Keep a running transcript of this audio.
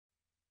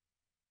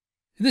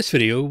In this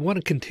video, we want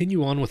to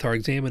continue on with our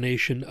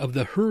examination of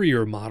the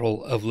HURIER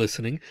model of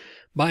listening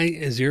by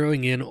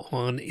zeroing in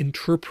on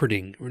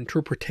interpreting or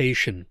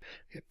interpretation.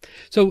 Okay.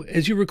 So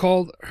as you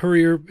recall,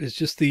 HURIER is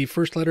just the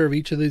first letter of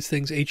each of these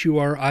things,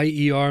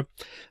 HURIER,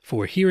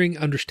 for hearing,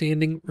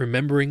 understanding,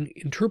 remembering,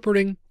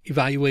 interpreting,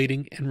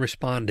 evaluating, and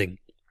responding.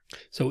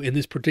 So in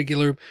this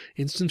particular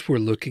instance, we're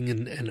looking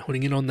and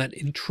honing in on that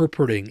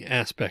interpreting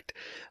aspect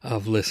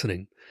of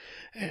listening.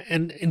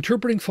 And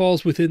interpreting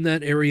falls within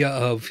that area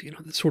of,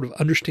 the sort of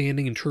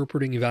understanding,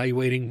 interpreting,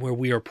 evaluating, where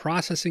we are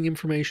processing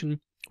information.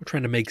 We're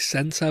trying to make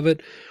sense of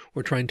it.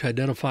 We're trying to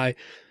identify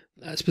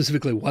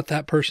specifically what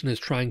that person is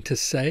trying to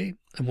say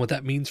and what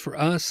that means for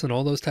us and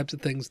all those types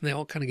of things. And they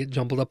all kind of get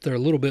jumbled up there a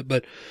little bit,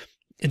 but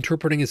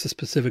interpreting is a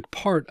specific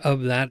part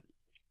of that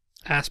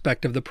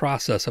aspect of the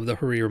process of the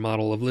HURIER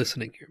model of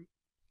listening here.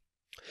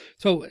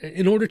 So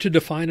in order to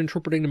define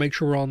interpreting, to make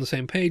sure we're all on the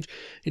same page,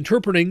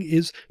 interpreting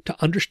is to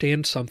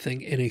understand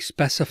something in a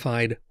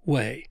specified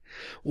way,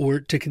 or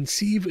to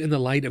conceive in the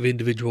light of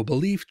individual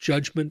belief,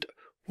 judgment,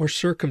 or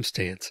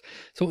circumstance.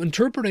 So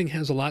interpreting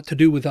has a lot to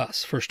do with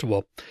us, first of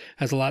all,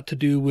 has a lot to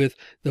do with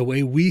the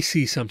way we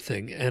see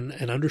something and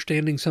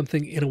understanding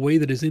something in a way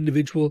that is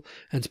individual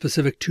and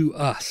specific to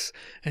us,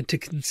 and to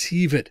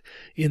conceive it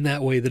in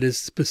that way that is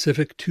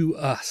specific to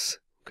us.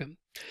 Okay.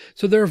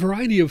 So there are a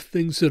variety of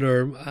things that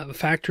are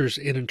factors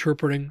in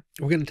interpreting.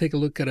 We're going to take a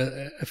look at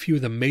a few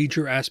of the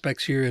major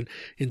aspects here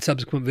in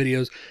subsequent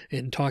videos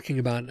and talking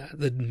about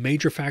the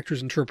major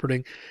factors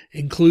interpreting,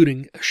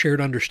 including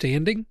shared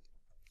understanding.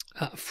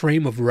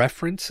 Frame of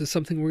reference is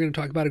something we're going to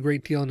talk about a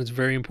great deal, and it's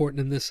very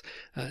important in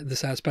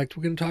this aspect.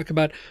 We're going to talk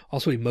about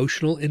also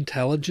emotional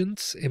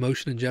intelligence,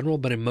 emotion in general,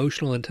 but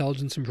emotional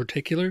intelligence in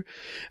particular.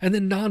 And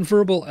then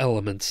nonverbal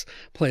elements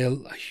play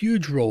a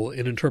huge role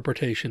in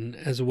interpretation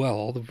as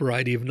well, the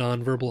variety of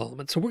nonverbal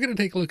elements. So we're going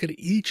to take a look at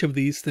each of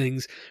these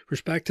things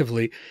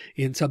respectively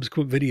in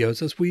subsequent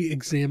videos as we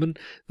examine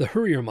the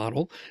HURIER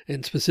model,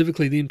 and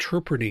specifically the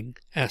interpreting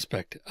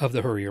aspect of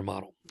the HURIER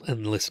model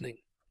and listening.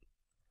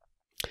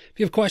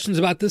 If you have questions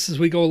about this as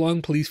we go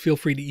along, please feel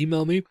free to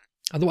email me.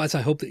 Otherwise,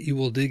 I hope that you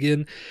will dig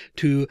in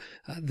to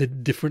the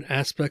different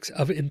aspects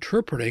of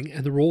interpreting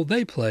and the role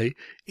they play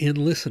in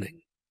listening.